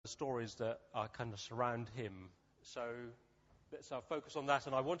stories that kind of surround him. So let's focus on that.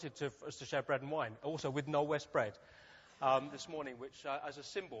 And I wanted us to share bread and wine, also with Noel West bread this morning, which as a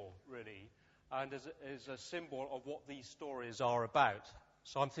symbol, really, and as a symbol of what these stories are about.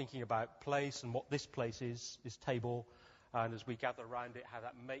 So I'm thinking about place and what this place is, this table, and as we gather around it, how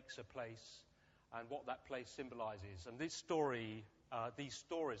that makes a place and what that place symbolizes. And these stories,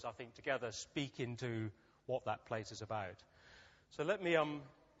 I think, together speak into what that place is about. So let me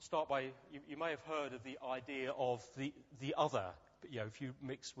start by, you may have heard of the idea of the other. If you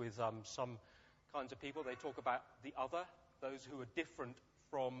mix with some kinds of people, they talk about the other, those who are different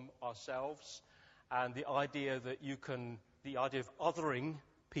from ourselves. And the idea of othering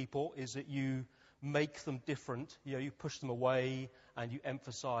people is that you make them different, you push them away and you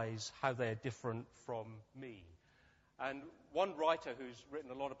emphasize how they're different from me. And one writer who's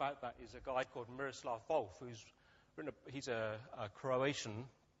written a lot about that is a guy called Miroslav Volf, he's a Croatian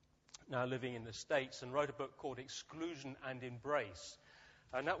now living in the States, and wrote a book called Exclusion and Embrace.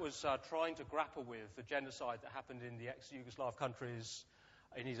 And that was trying to grapple with the genocide that happened in the ex-Yugoslav countries,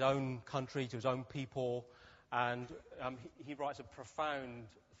 in his own country, to his own people. And he writes a profound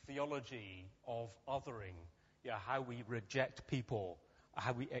theology of othering, how we reject people,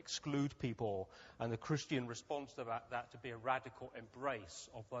 how we exclude people, and the Christian response to that to be a radical embrace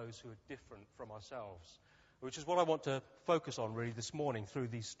of those who are different from ourselves, which is what I want to focus on really this morning through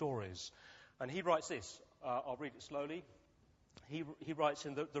these stories. And he writes this, I'll read it slowly. He writes,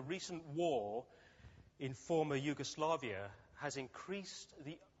 in the recent war in former Yugoslavia has increased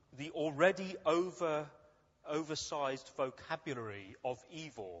the already oversized vocabulary of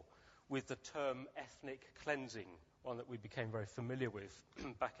evil with the term ethnic cleansing, one that we became very familiar with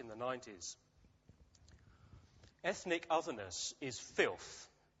back in the 90s. Ethnic otherness is filth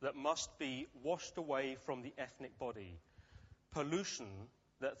that must be washed away from the ethnic body, pollution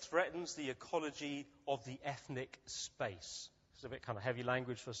that threatens the ecology of the ethnic space. It's a bit kind of heavy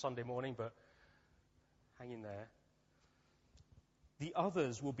language for Sunday morning, but hang in there. The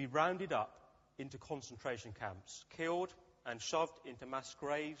others will be rounded up into concentration camps, killed and shoved into mass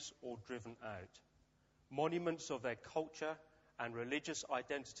graves or driven out. Monuments of their culture and religious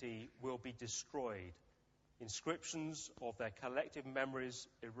identity will be destroyed. Inscriptions of their collective memories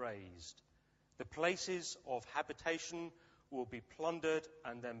erased. The places of habitation will be plundered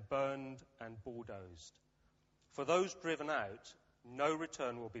and then burned and bulldozed. For those driven out, no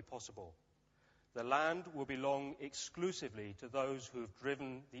return will be possible. The land will belong exclusively to those who have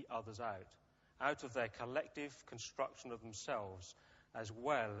driven the others out of their collective construction of themselves, as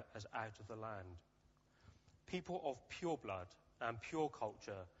well as out of the land. People of pure blood and pure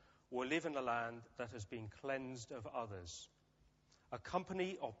culture will live in a land that has been cleansed of others. A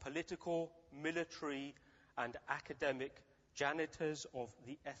company of political, military, and academic janitors of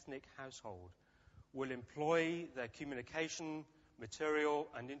the ethnic household will employ their communication, material,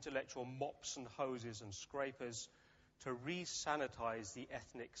 and intellectual mops and hoses and scrapers to re-sanitize the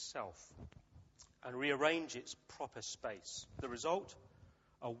ethnic self and rearrange its proper space. The result?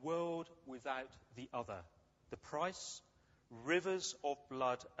 A world without the other. The price? Rivers of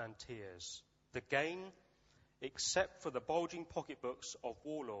blood and tears. The gain? Except for the bulging pocketbooks of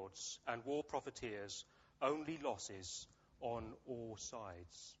warlords and war profiteers, only losses on all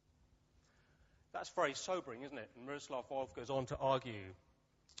sides. That's very sobering, isn't it? And Miroslav Volf goes on to argue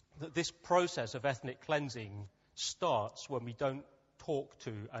that this process of ethnic cleansing starts when we don't talk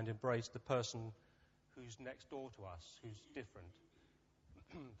to and embrace the person who's next door to us, who's different.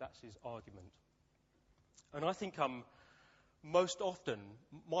 That's his argument. And I think most often,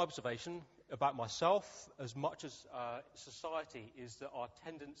 my observation about myself, as much as society, is that our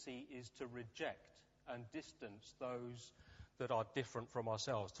tendency is to reject and distance those that are different from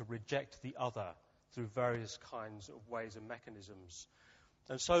ourselves, to reject the other through various kinds of ways and mechanisms.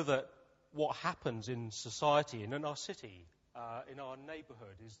 And so that what happens in society and in our city, in our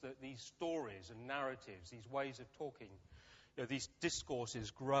neighborhood, is that these stories and narratives, these ways of talking, these discourses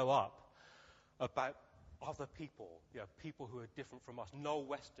grow up about other people, people who are different from us,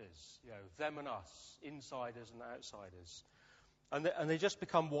 Noel-Westers, them and us, insiders and outsiders. And they just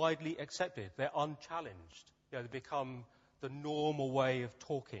become widely accepted. They're unchallenged. They become the normal way of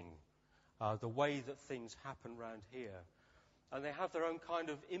talking, the way that things happen around here. And they have their own kind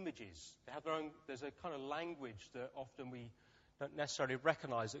of images. They have there's a kind of language that often we don't necessarily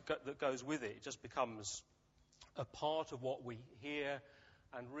recognize that goes with it. It just becomes a part of what we hear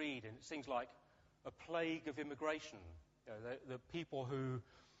and read. And it's things like a plague of immigration. The people who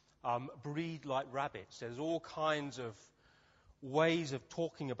breed like rabbits. There's all kinds of ways of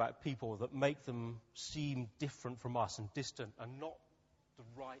talking about people that make them seem different from us and distant and not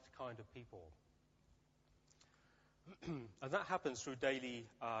the right kind of people. And that happens through daily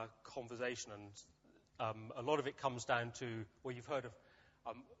conversation, and a lot of it comes down to, well, you've heard of,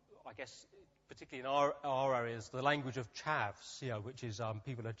 I guess, particularly in our areas, the language of chavs, which is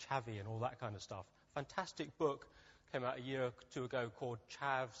people are chavvy and all that kind of stuff. Fantastic book came out a year or two ago called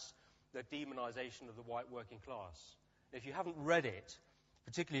Chavs, The Demonization of the White Working Class. If you haven't read it,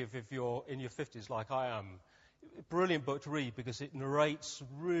 particularly if you're in your 50s like I am, brilliant book to read because it narrates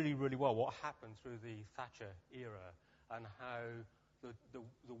really, really well what happened through the Thatcher era and how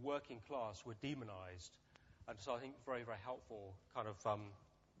the working class were demonized. And so I think very, very helpful kind of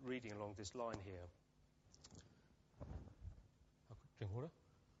reading along this line here. Drink water.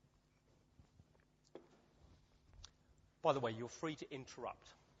 By the way, you're free to interrupt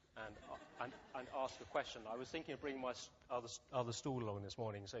and ask a question. I was thinking of bringing my other stool along this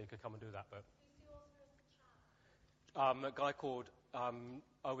morning so you could come and do that. But a guy called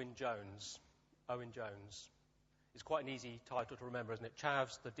Owen Jones. Owen Jones. It's quite an easy title to remember, isn't it?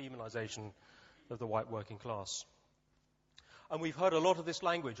 Chavs, the demonization of the white working class. And we've heard a lot of this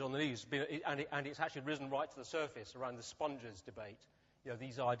language on the news, and it's actually risen right to the surface around the sponges debate.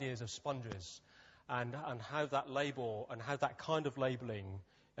 These ideas of sponges, and how that label and how that kind of labeling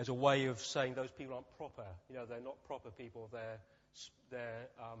as a way of saying those people aren't proper. They're not proper people. They're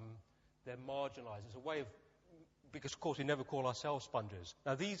marginalised. It's a way of, because of course we never call ourselves sponges.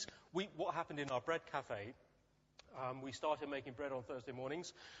 Now what happened in our bread cafe? We started making bread on Thursday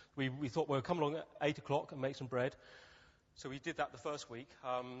mornings. We thought we'd come along at 8 o'clock and make some bread. So we did that the first week.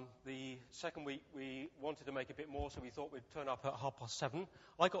 The second week we wanted to make a bit more, so we thought we'd turn up at 7:30.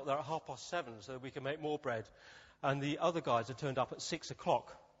 I got there at 7:30 so that we could make more bread. And the other guys had turned up at 6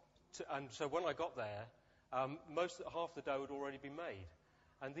 o'clock. And so when I got there, half the dough had already been made.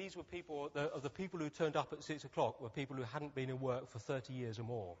 And these were people, the people who turned up at 6 o'clock were people who hadn't been in work for 30 years or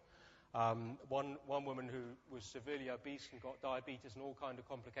more. One woman who was severely obese and got diabetes and all kinds of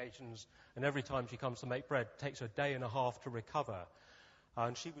complications, and every time she comes to make bread, it takes her a day and a half to recover.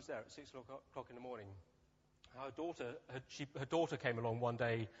 And she was there at 6 o'clock in the morning. Her daughter came along one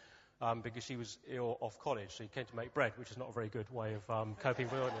day because she was ill off college. She came to make bread, which is not a very good way of coping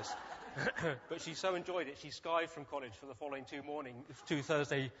with illness. But she so enjoyed it, she skived from college for the following two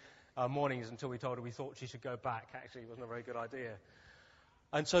Thursday mornings until we told her we thought she should go back. Actually, it wasn't a very good idea.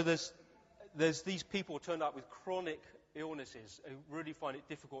 And so there's these people turned up with chronic illnesses who really find it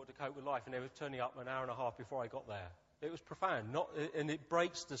difficult to cope with life, and they were turning up an hour and a half before I got there. It was profound, and it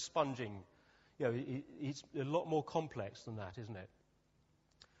breaks the sponging. It's a lot more complex than that, isn't it?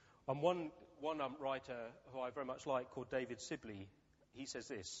 And one writer who I very much like, called David Sibley, he says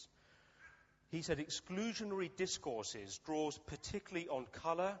this. He said, exclusionary discourses draws particularly on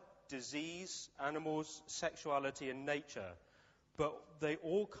colour, disease, animals, sexuality and nature, but they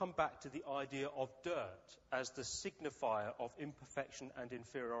all come back to the idea of dirt as the signifier of imperfection and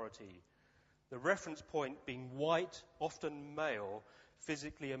inferiority. The reference point being white, often male,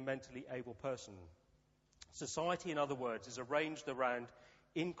 physically and mentally able person. Society, in other words, is arranged around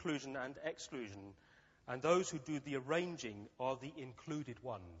inclusion and exclusion, and those who do the arranging are the included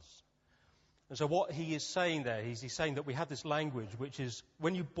ones. And so what he is saying there is he's saying that we have this language which is,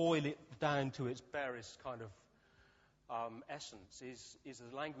 when you boil it down to its barest kind of essence, is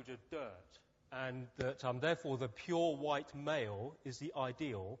a language of dirt, and that therefore the pure white male is the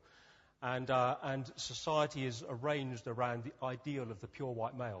ideal, and society is arranged around the ideal of the pure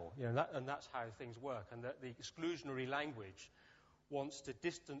white male. And that's how things work, and that the exclusionary language wants to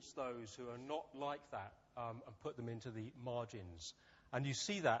distance those who are not like that and put them into the margins. And you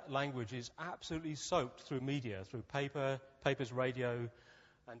see that language is absolutely soaked through media, through papers, radio,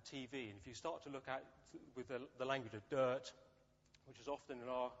 and TV. And if you start to look at with the language of dirt, which is often in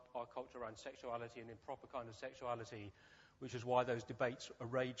our culture around sexuality and improper kind of sexuality, which is why those debates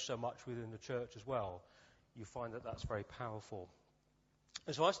rage so much within the church as well, you find that that's very powerful.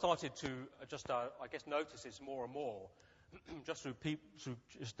 And so I started to just, notice this more and more, just through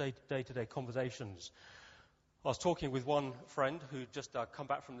just day-to-day conversations. I was talking with one friend who just come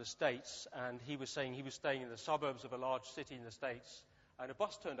back from the States, and he was saying he was staying in the suburbs of a large city in the States, and a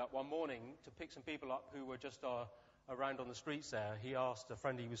bus turned up one morning to pick some people up who were just around on the streets there. He asked a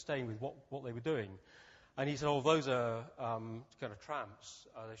friend he was staying with what they were doing, and he said, those are kind of tramps.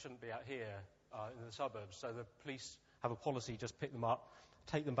 They shouldn't be out here in the suburbs. So the police have a policy, just pick them up,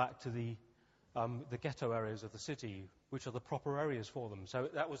 take them back to the ghetto areas of the city, which are the proper areas for them. So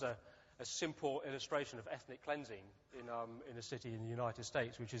that was a simple illustration of ethnic cleansing in a city in the United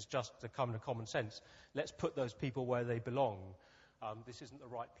States, which is just the kind of common sense. Let's put those people where they belong. This isn't the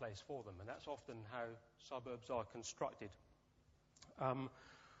right place for them. And that's often how suburbs are constructed.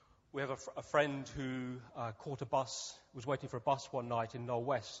 We have a friend who caught a bus, was waiting for a bus one night in Knoll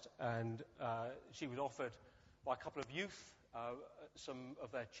West, and she was offered by a couple of youth some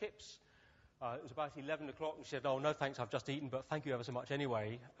of their chips. It was about 11 o'clock, and she said, "Oh, no thanks, I've just eaten, but thank you ever so much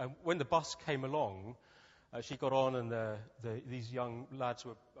anyway." And when the bus came along, she got on, and these young lads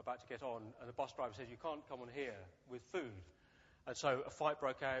were about to get on, and the bus driver said, "You can't come on here with food." And so a fight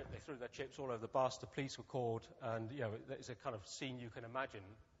broke out. They threw their chips all over the bus. The police were called, and it's a kind of scene you can imagine.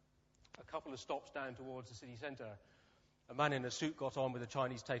 A couple of stops down towards the city centre, a man in a suit got on with a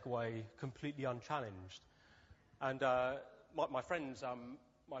Chinese takeaway, completely unchallenged. And my friend's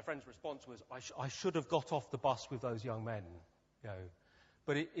response was, "I should have got off the bus with those young men."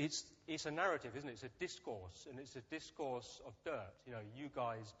 But it's a narrative, isn't it? It's a discourse, and it's a discourse of dirt. You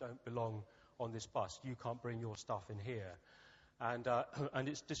guys don't belong on this bus. You can't bring your stuff in here. And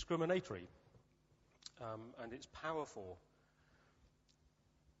it's discriminatory, and it's powerful.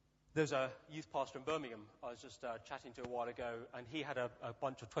 There's a youth pastor in Birmingham I was just chatting to a while ago, and he had a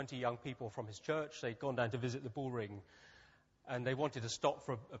bunch of 20 young people from his church. They'd gone down to visit the Bullring, and they wanted to stop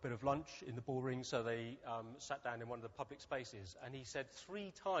for a bit of lunch in the Bullring, so they sat down in one of the public spaces. And he said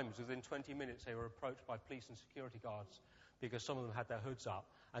 3 times within 20 minutes they were approached by police and security guards because some of them had their hoods up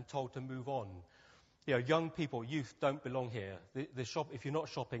and told to move on. Young people, youth, don't belong here. If you're not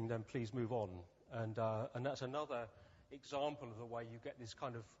shopping, then please move on. And that's another example of the way you get this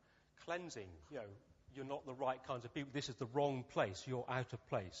kind of cleansing. You're not the right kinds of people. This is the wrong place. You're out of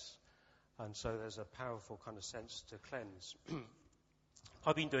place. And so there's a powerful kind of sense to cleanse.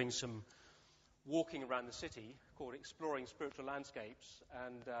 I've been doing some walking around the city called Exploring Spiritual Landscapes,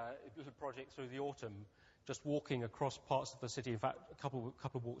 and a little project through the autumn, just walking across parts of the city. In fact, a couple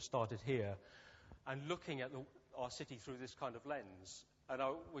of walks started here, and looking at our city through this kind of lens. And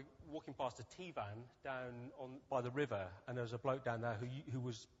we're walking past a T-van down by the river, and there's a bloke down there who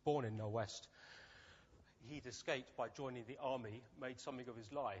was born in Knoll West. He'd escaped by joining the army, made something of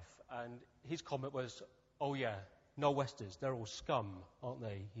his life, and his comment was, "Oh yeah, Knoll Westers, they're all scum, aren't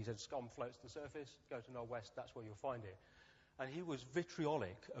they?" He said, "Scum floats to the surface, go to Knoll West, that's where you'll find it." And he was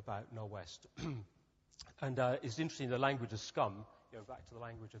vitriolic about Knoll West. And it's interesting, the language of scum, back to the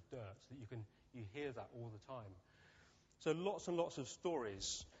language of dirt, that you hear that all the time. So lots and lots of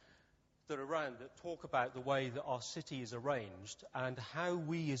stories that are around that talk about the way that our city is arranged and how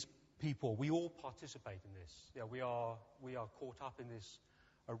we as people, we all participate in this. We are caught up in this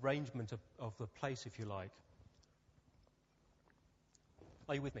arrangement of the place, if you like.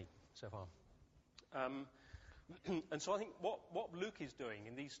 Are you with me so far? And so I think what Luke is doing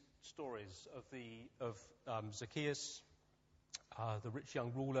in these stories of Zacchaeus, the rich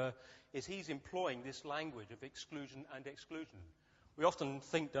young ruler, is he's employing this language of exclusion and exclusion. We often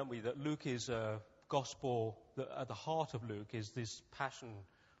think, don't we, that Luke is a gospel, that at the heart of Luke is this passion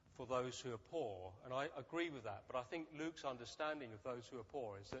for those who are poor. And I agree with that, but I think Luke's understanding of those who are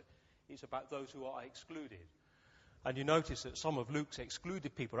poor is that it's about those who are excluded. And you notice that some of Luke's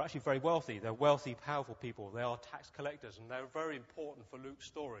excluded people are actually very wealthy. They're wealthy, powerful people. They are tax collectors, and they're very important for Luke's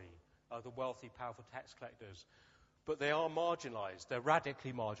story, the wealthy, powerful tax collectors. But they are marginalized. They're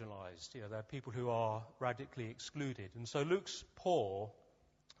radically marginalized. They're people who are radically excluded. And so Luke's poor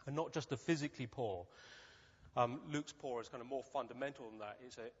are not just the physically poor. Luke's poor is kind of more fundamental than that.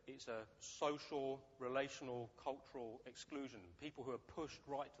 It's a social, relational, cultural exclusion. People who are pushed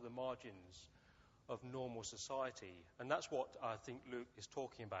right to the margins of normal society. And that's what I think Luke is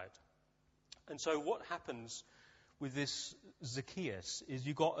talking about. And so what happens with this Zacchaeus is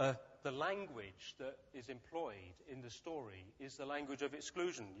you've got the language that is employed in the story is the language of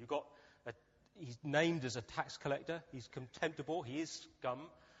exclusion. He's named as a tax collector. He's contemptible. He is scum.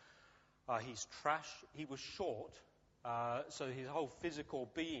 He's trash. He was short. So his whole physical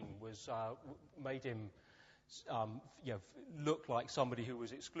being made him look like somebody who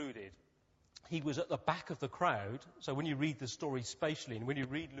was excluded. He was at the back of the crowd. So when you read the story spatially, and when you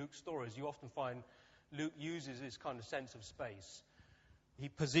read Luke's stories, you often find Luke uses this kind of sense of space. He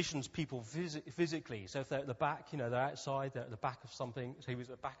positions people physically. So if they're at the back, they're outside, they're at the back of something. So he was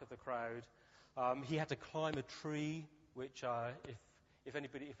at the back of the crowd. He had to climb a tree, which if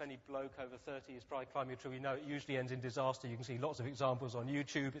any bloke over 30 is trying to climb a tree, we know it usually ends in disaster. You can see lots of examples on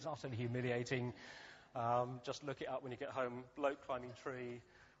YouTube. It's utterly humiliating. Just look it up when you get home. Bloke climbing tree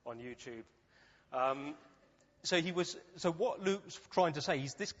on YouTube. So what Luke's trying to say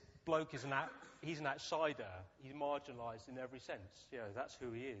is this bloke he's an outsider. He's marginalized in every sense. That's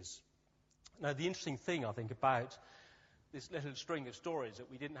who he is. Now, the interesting thing, I think, about this little string of stories that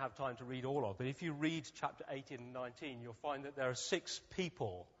we didn't have time to read all of, but if you read chapter 18 and 19, you'll find that there are 6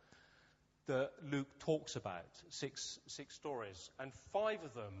 people that Luke talks about, six stories, and 5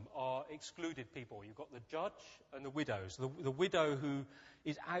 of them are excluded people. You've got the judge and the widows. The widow who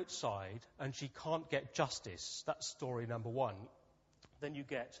is outside and she can't get justice. That's story number 1. Then you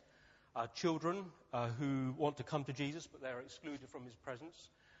get children who want to come to Jesus, but they're excluded from his presence.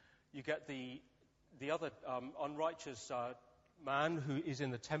 You get the other unrighteous man who is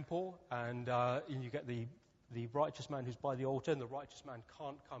in the temple, and you get the righteous man who's by the altar, and the righteous man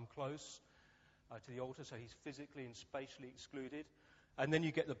can't come close to the altar, so he's physically and spatially excluded. And then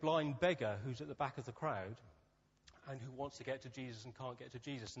you get the blind beggar who's at the back of the crowd and who wants to get to Jesus and can't get to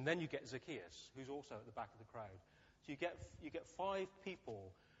Jesus. And then you get Zacchaeus, who's also at the back of the crowd. So you get 5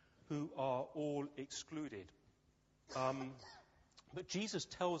 people who are all excluded. But Jesus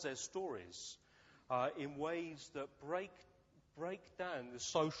tells their stories in ways that break down the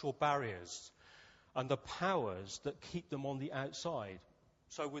social barriers and the powers that keep them on the outside.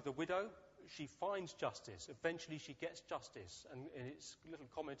 So with the widow, she finds justice. Eventually she gets justice. And it's a little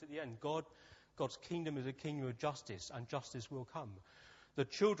comment at the end. God's kingdom is a kingdom of justice, and justice will come. The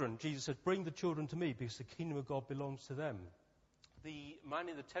children, Jesus said, bring the children to me because the kingdom of God belongs to them. The man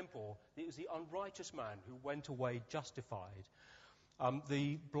in the temple, it was the unrighteous man who went away justified.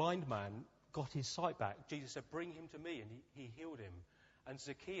 The blind man got his sight back. Jesus said, bring him to me, and he healed him. And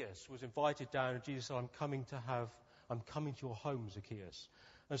Zacchaeus was invited down, and Jesus said, I'm coming to your home, Zacchaeus.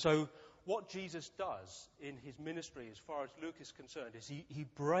 And so what Jesus does in his ministry, as far as Luke is concerned, is he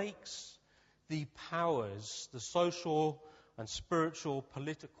breaks the powers, the social and spiritual,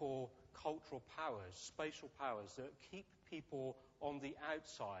 political, cultural powers, spatial powers that keep people on the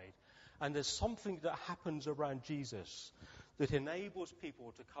outside. And there's something that happens around Jesus that enables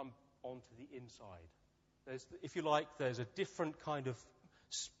people to come onto the inside. If you like, there's a different kind of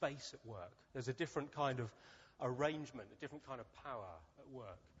space at work. There's a different kind of arrangement, a different kind of power at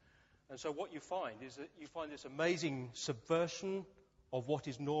work. And so what you find is that you find this amazing subversion of what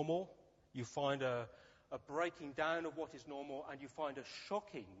is normal. You find a breaking down of what is normal, and you find a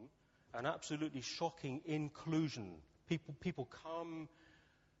shocking, an absolutely shocking inclusion. People come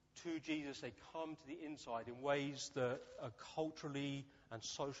to Jesus, they come to the inside in ways that are culturally and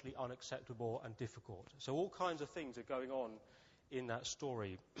socially unacceptable and difficult. So all kinds of things are going on in that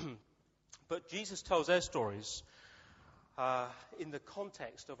story. But Jesus tells their stories in the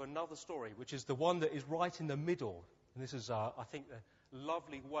context of another story, which is the one that is right in the middle. And this is, I think, the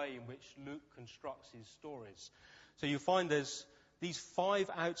lovely way in which Luke constructs his stories. So you find there's these 5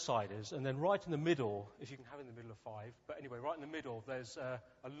 outsiders, and then right in the middle, if you can have in the middle of 5, but anyway, right in the middle, there's a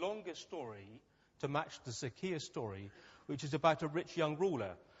longer story to match the Zacchaeus story, which is about a rich young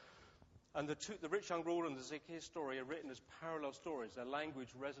ruler. And the rich young ruler and the Zacchaeus story are written as parallel stories. Their language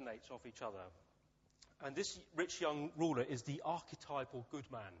resonates off each other. And this rich young ruler is the archetypal good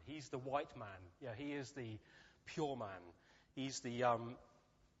man. He's the white man. Yeah, he is the pure man. He's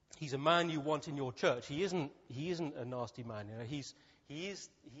a man you want in your church. He isn't a nasty man. You know, he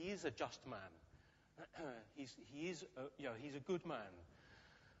is a just man. He's a good man.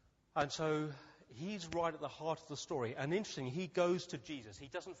 And so he's right at the heart of the story. And interesting, he goes to Jesus. He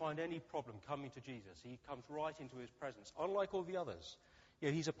doesn't find any problem coming to Jesus. He comes right into his presence, unlike all the others. Yeah,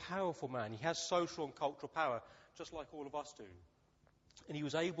 he's a powerful man. He has social and cultural power, just like all of us do. And he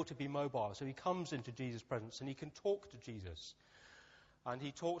was able to be mobile. So he comes into Jesus' presence and he can talk to Jesus. And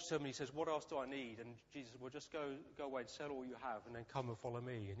he talks to him and he says, what else do I need? And Jesus said, well, just go away and sell all you have and then come and follow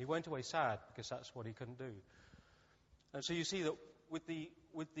me. And he went away sad because that's what he couldn't do. And so you see that with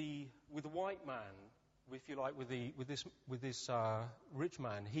the white man, if you like, with this rich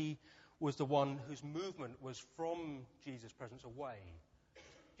man, he was the one whose movement was from Jesus' presence away.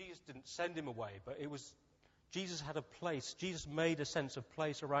 Jesus didn't send him away, but it was Jesus had a place. Jesus made a sense of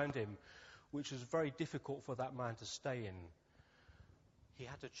place around him, which was very difficult for that man to stay in. He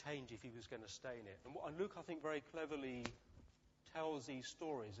had to change if he was going to stay in it. And Luke, I think, very cleverly tells these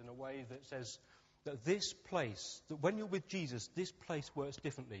stories in a way that says that this place, that when you're with Jesus, this place works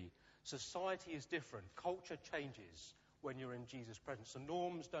differently. Society is different. Culture changes when you're in Jesus' presence. The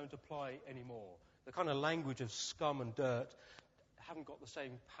norms don't apply anymore. The kind of language of scum and dirt haven't got the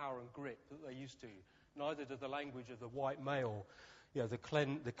same power and grip that they used to. Neither do the language of the white male. You know, the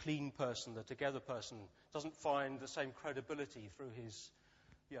clean person, the together person, doesn't find the same credibility through his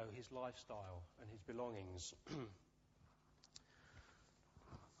lifestyle and his belongings.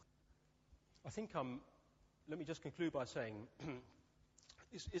 I think, let me just conclude by saying,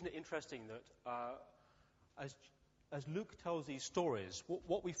 isn't it interesting that as Luke tells these stories,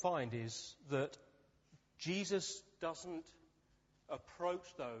 what we find is that Jesus doesn't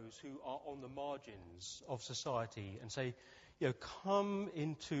approach those who are on the margins of society and say, come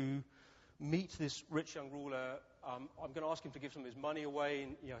into meet this rich young ruler. I'm going to ask him to give some of his money away,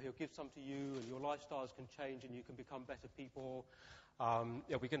 and he'll give some to you, and your lifestyles can change, and you can become better people.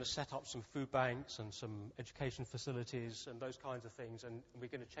 We're going to set up some food banks and some education facilities and those kinds of things, and we're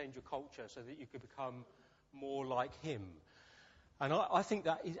going to change your culture so that you can become more like him. And I think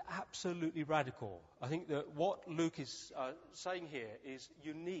that is absolutely radical. I think that what Luke is saying here is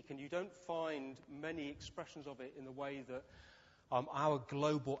unique, and you don't find many expressions of it in the way that our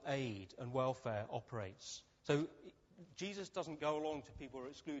global aid and welfare operates. So Jesus doesn't go along to people who are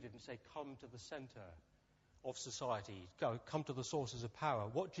excluded and say, come to the center of society, come to the sources of power.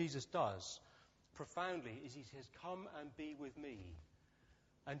 What Jesus does profoundly is he says, come and be with me.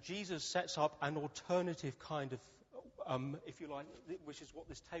 And Jesus sets up an alternative kind of, if you like, which is what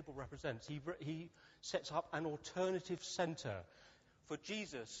this table represents. He sets up an alternative center. For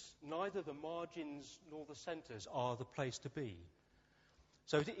Jesus, neither the margins nor the centers are the place to be.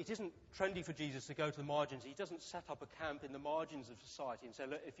 So it isn't trendy for Jesus to go to the margins. He doesn't set up a camp in the margins of society and say,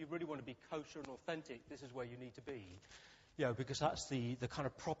 look, if you really want to be kosher and authentic, this is where you need to be. Because that's the kind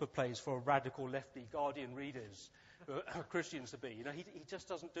of proper place for radical lefty Guardian readers, Christians to be. He just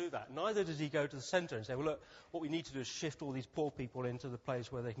doesn't do that. Neither does he go to the center and say, well, look, what we need to do is shift all these poor people into the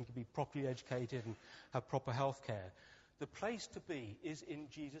place where they can be properly educated and have proper health care. The place to be is in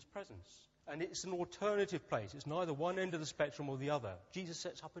Jesus' presence. And it's an alternative place. It's neither one end of the spectrum or the other. Jesus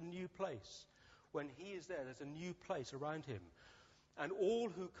sets up a new place. When he is there, there's a new place around him. And all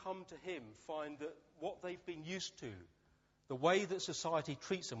who come to him find that what they've been used to, the way that society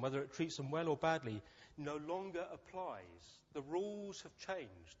treats them, whether it treats them well or badly, no longer applies. The rules have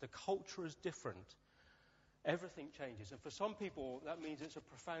changed. The culture is different. Everything changes. And for some people, that means it's a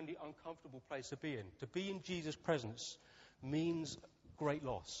profoundly uncomfortable place to be in. To be in Jesus' presence means great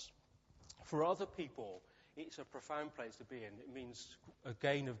loss. For other people, it's a profound place to be in. It means a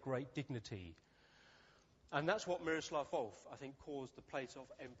gain of great dignity. And that's what Miroslav Volf, I think, calls the place of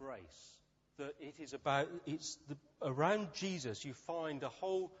embrace. That it is about, around Jesus, you find a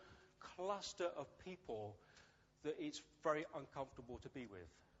whole cluster of people that it's very uncomfortable to be with.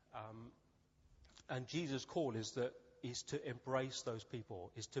 And Jesus' call is to embrace those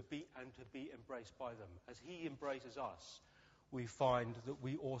people, is to be embraced by them. As he embraces us, we find that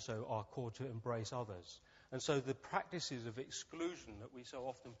we also are called to embrace others. And so the practices of exclusion that we so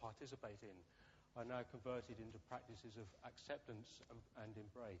often participate in are now converted into practices of acceptance and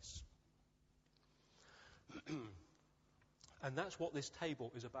embrace. And that's what this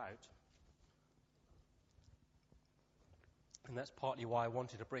table is about. And that's partly why I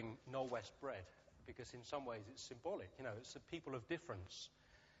wanted to bring Noel West bread, because in some ways it's symbolic. It's a people of difference.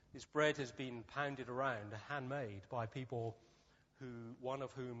 This bread has been pounded around, handmade by people one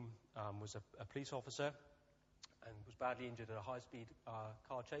of whom was a police officer and was badly injured at a high-speed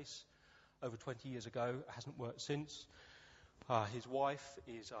car chase over 20 years ago. Hasn't worked since. His wife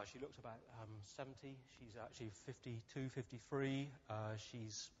she looks about 70. She's actually 52, 53.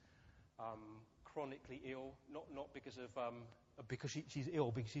 She's chronically ill, not because of because she's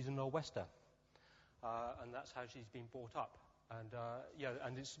ill, because she's a Noel Wester, and that's how she's been brought up.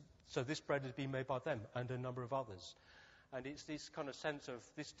 And so this bread has been made by them and a number of others. And it's this kind of sense of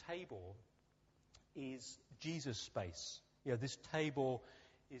this table is Jesus' space. This table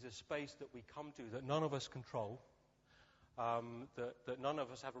is a space that we come to that none of us control, that none of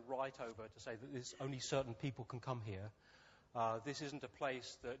us have a right over to say that only certain people can come here. This isn't a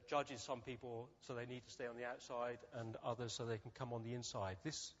place that judges some people so they need to stay on the outside and others so they can come on the inside.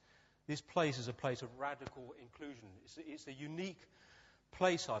 This place is a place of radical inclusion. It's a unique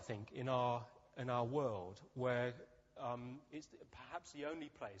place, I think, in our world where it's perhaps the only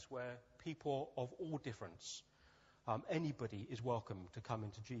place where people of all difference, anybody is welcome to come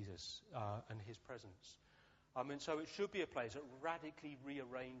into Jesus and his presence. And so it should be a place that radically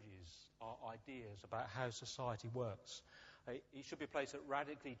rearranges our ideas about how society works. It should be a place that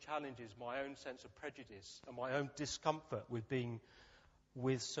radically challenges my own sense of prejudice and my own discomfort with being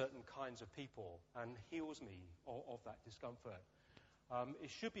with certain kinds of people and heals me of that discomfort. It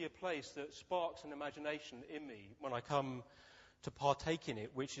should be a place that sparks an imagination in me when I come to partake in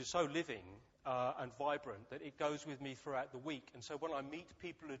it, which is so living and vibrant that it goes with me throughout the week. And so when I meet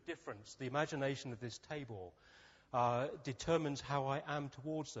people of difference, the imagination of this table determines how I am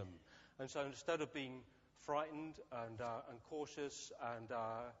towards them. And so instead of being frightened and cautious and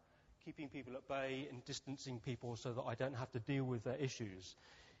keeping people at bay and distancing people so that I don't have to deal with their issues,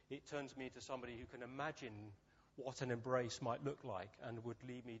 it turns me into somebody who can imagine what an embrace might look like and would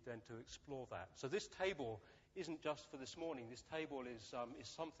lead me then to explore that. So this table isn't just for this morning. This table is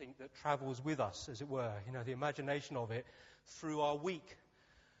something that travels with us, as it were. The imagination of it through our week.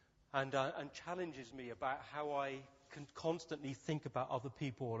 and challenges me about how I can constantly think about other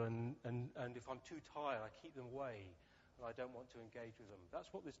people, and if I'm too tired, I keep them away, and I don't want to engage with them.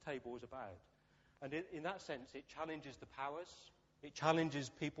 That's what this table is about. And in that sense, it challenges the powers. It challenges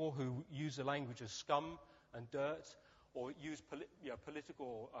people who use the language of scum and dirt, or use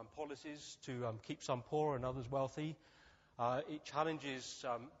political policies to keep some poor and others wealthy. It challenges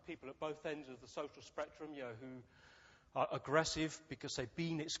people at both ends of the social spectrum, who are aggressive because they've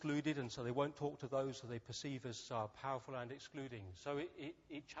been excluded, and so they won't talk to those who they perceive as powerful and excluding. So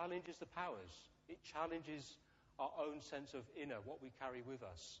it challenges the powers. It challenges our own sense of inner, what we carry with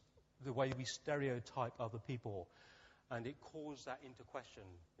us, the way we stereotype other people, and it calls that into question.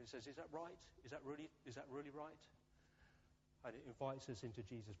 It says, is that right? Is that really right? And it invites us into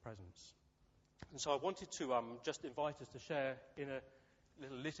Jesus' presence. And so I wanted to just invite us to share in a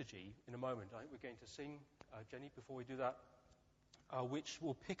little liturgy in a moment. I think we're going to sing, Jenny, before we do that, which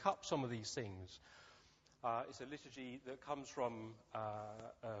will pick up some of these things. It's a liturgy that comes from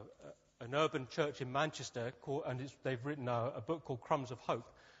an urban church in Manchester, they've written a book called Crumbs of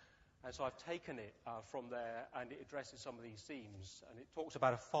Hope. And so I've taken it from there, and it addresses some of these themes. And it talks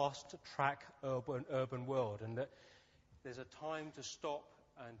about a fast-track urban world, and that there's a time to stop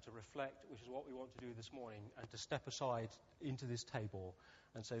and to reflect, which is what we want to do this morning, and to step aside into this table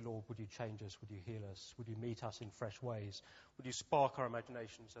and say, Lord, would you change us? Would you heal us? Would you meet us in fresh ways? Would you spark our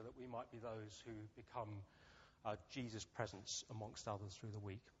imagination so that we might be those who become Jesus' presence amongst others through the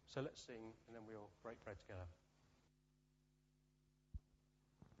week? So let's sing, and then we'll break bread together.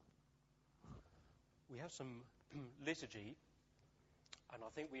 We have some liturgy, and I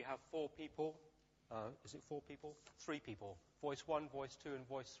think we have 4 people. Is it 4 people? 3 people. Voice 1, voice 2, and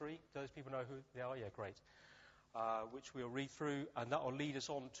voice 3. Do those people know who they are? Yeah, great. Which we'll read through, and that will lead us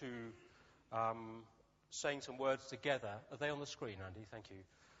on to saying some words together. Are they on the screen, Andy? Thank you.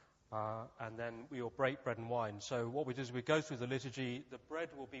 And then we will break bread and wine. So what we do is we go through the liturgy. The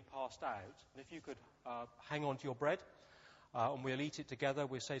bread will be passed out. And if you could hang on to your bread, and we'll eat it together.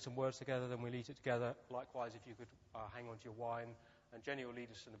 We'll say some words together, then we'll eat it together. Likewise, if you could hang on to your wine. And Jenny will lead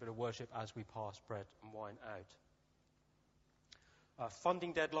us in a bit of worship as we pass bread and wine out.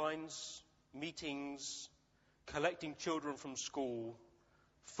 Funding deadlines, meetings, collecting children from school,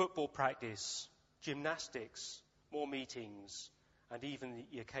 football practice, gymnastics, more meetings, and even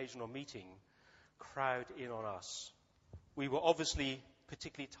the occasional meeting crowd in on us. We were obviously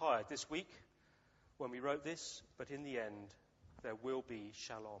particularly tired this week when we wrote this, but in the end, there will be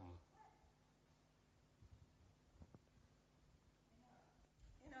shalom.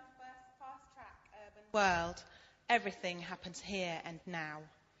 In our fast-track urban world, everything happens here and now.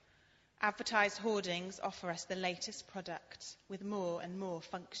 Advertised hoardings offer us the latest product with more and more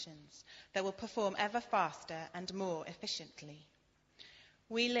functions that will perform ever faster and more efficiently.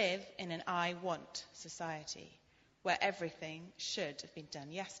 We live in an I want society where everything should have been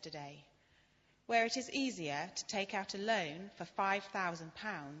done yesterday, where it is easier to take out a loan for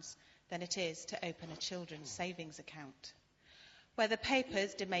 £5,000 than it is to open a children's savings account, where the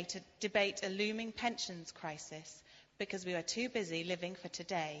papers debate a looming pensions crisis because we are too busy living for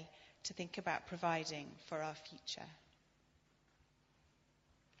today to think about providing for our future.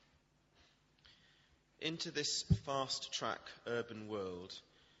 Into this fast-track urban world,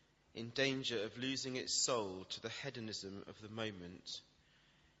 in danger of losing its soul to the hedonism of the moment,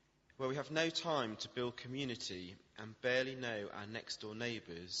 where we have no time to build community and barely know our next-door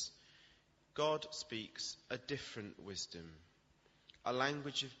neighbours, God speaks a different wisdom, a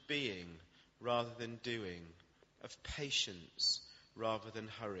language of being rather than doing, of patience rather than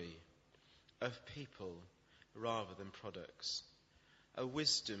hurry, of people rather than products, a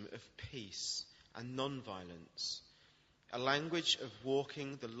wisdom of peace and non-violence, a language of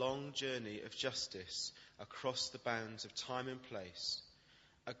walking the long journey of justice across the bounds of time and place,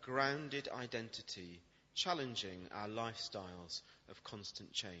 a grounded identity challenging our lifestyles of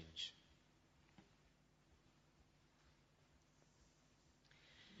constant change.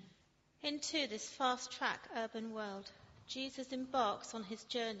 Into this fast-track urban world, Jesus embarks on his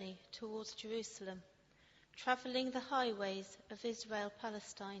journey towards Jerusalem, travelling the highways of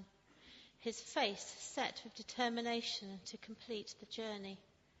Israel-Palestine, his face set with determination to complete the journey,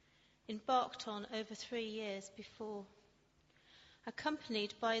 embarked on over 3 years before.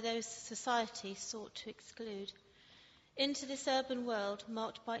 Accompanied by those society sought to exclude, into this urban world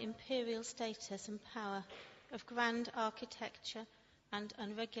marked by imperial status and power, of grand architecture and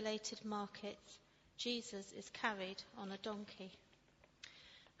unregulated markets, Jesus is carried on a donkey.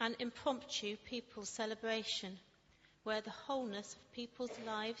 An impromptu people's celebration where the wholeness of people's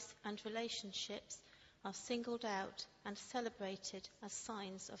lives and relationships are singled out and celebrated as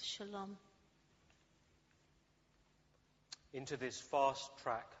signs of shalom. Into this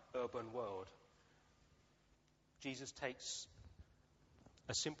fast-track urban world, Jesus takes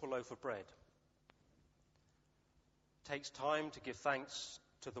a simple loaf of bread, takes time to give thanks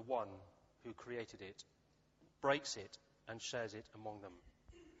to the one who created it, breaks it and shares it among them.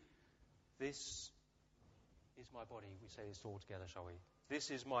 This is my body. We say this all together, shall we?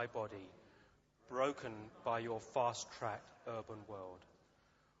 This is my body, broken by your fast-tracked urban world,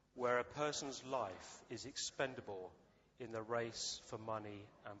 where a person's life is expendable in the race for money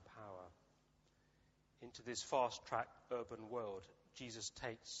and power. Into this fast-tracked urban world, Jesus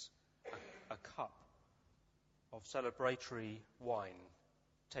takes a cup of celebratory wine,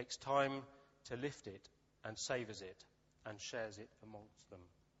 takes time to lift it and savours it and shares it amongst them.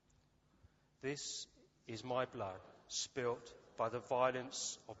 This is my blood spilt by the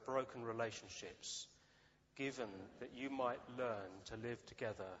violence of broken relationships, given that you might learn to live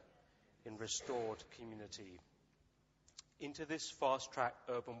together in restored community. Into this fast-tracked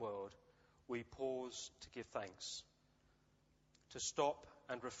urban world, we pause to give thanks, to stop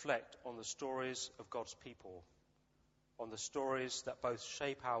and reflect on the stories of God's people, on the stories that both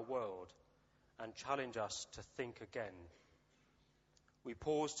shape our world and challenge us to think again. We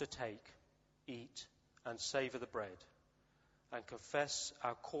pause to take, eat, and savour the bread, and confess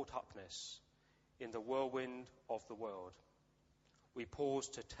our caught-upness in the whirlwind of the world. We pause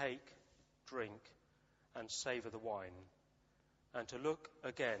to take, drink, and savour the wine, and to look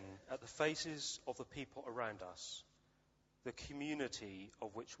again at the faces of the people around us, the community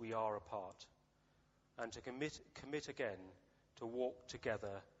of which we are a part, and to commit again to walk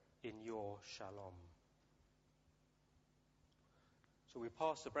together in your shalom. So we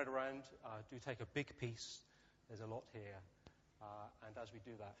pass the bread around. Do take a big piece. There's a lot here. And as we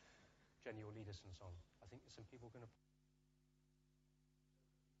do that, Jenny will lead us in song. I think some people are going to...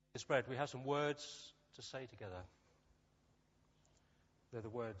 This bread, we have some words to say together. They're the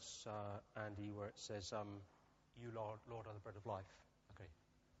words, Andy, where it says, you, Lord, are the bread of life. Okay.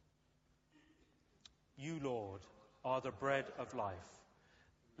 You, Lord, are the bread of life.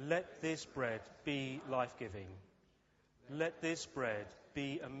 Let this bread be life-giving. Let this bread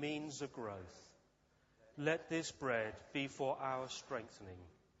be a means of growth. Let this bread be for our strengthening,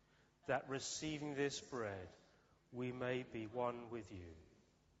 that receiving this bread, we may be one with you.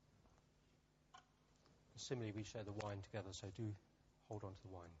 Similarly, we share the wine together, so do hold on to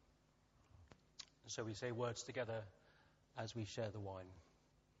the wine. So we say words together as we share the wine.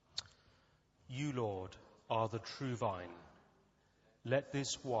 You, Lord, are the true vine. Let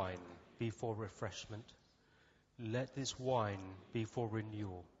this wine be for refreshment. Let this wine be for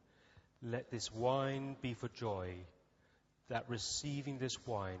renewal. Let this wine be for joy, that receiving this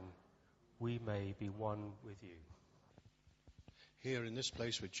wine, we may be one with you. Here in this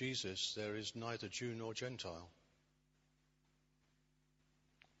place with Jesus, there is neither Jew nor Gentile,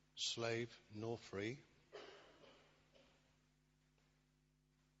 slave nor free,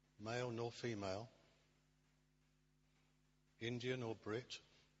 male nor female, Indian or Brit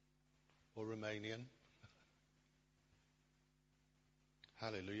or Romanian.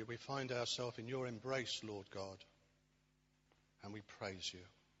 Hallelujah. We find ourselves in your embrace, Lord God, and we praise you.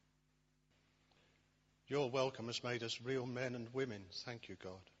 Your welcome has made us real men and women. Thank you,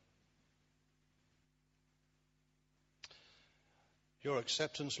 God. Your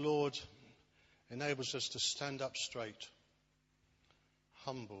acceptance, Lord, enables us to stand up straight,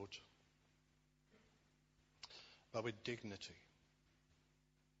 humbled, but with dignity.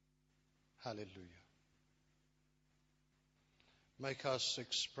 Hallelujah. Make us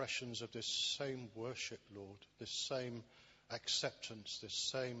expressions of this same worship, Lord, this same acceptance, this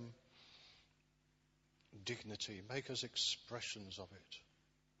same dignity. Make us expressions of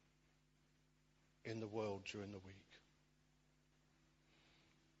it in the world during the week.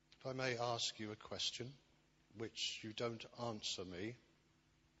 If I may ask you a question, which you don't answer me.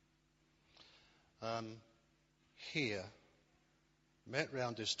 Here, met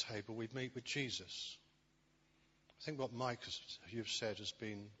round this table, we meet with Jesus. I think what Mike, you've said, has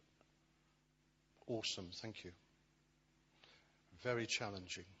been awesome. Thank you. Very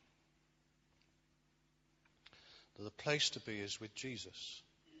challenging. The place to be is with Jesus.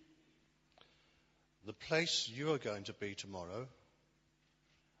 The place you are going to be tomorrow,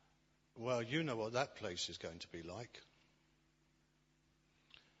 well, you know what that place is going to be like.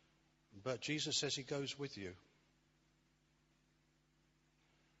 But Jesus says he goes with you.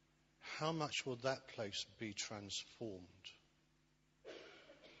 How much will that place be transformed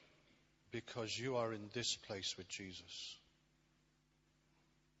because you are in this place with Jesus?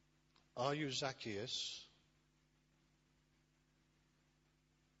 Are you Zacchaeus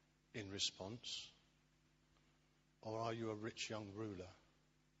in response? Or are you a rich young ruler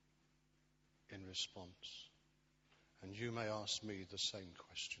in response? And you may ask me the same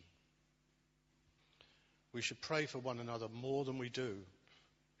question. We should pray for one another more than we do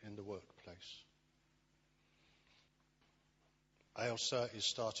in the workplace. Ailsa is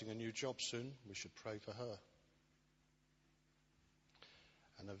starting a new job soon. We should pray for her.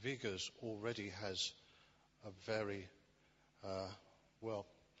 And Aviga's already has a very,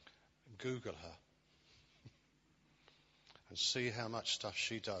 Google her and see how much stuff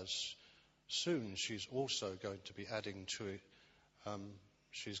she does. Soon she's also going to be adding to it.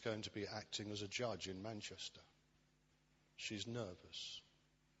 She's going to be acting as a judge in Manchester. She's nervous.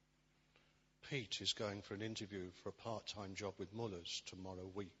 Pete is going for an interview for a part-time job with Muller's tomorrow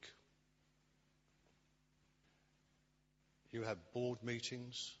week. You have board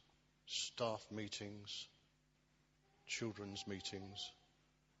meetings, staff meetings, children's meetings,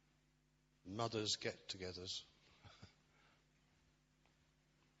 mothers' get-togethers,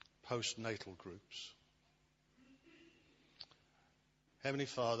 postnatal groups. Heavenly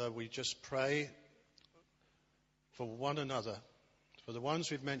Father, we just pray for one another, for the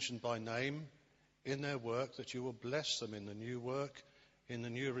ones we've mentioned by name in their work, that you will bless them in the new work, in the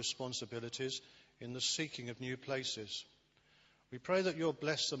new responsibilities, in the seeking of new places. We pray that you'll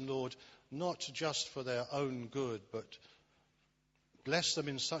bless them, Lord, not just for their own good, but bless them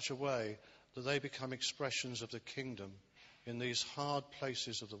in such a way that they become expressions of the kingdom in these hard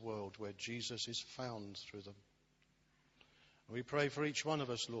places of the world where Jesus is found through them. And we pray for each one of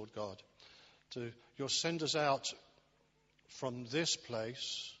us, Lord God, you'll send us out from this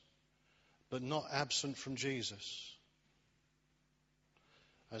place, but not absent from Jesus.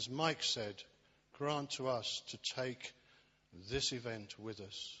 As Mike said, grant to us to take this event with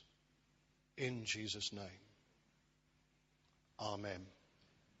us. In Jesus' name. Amen.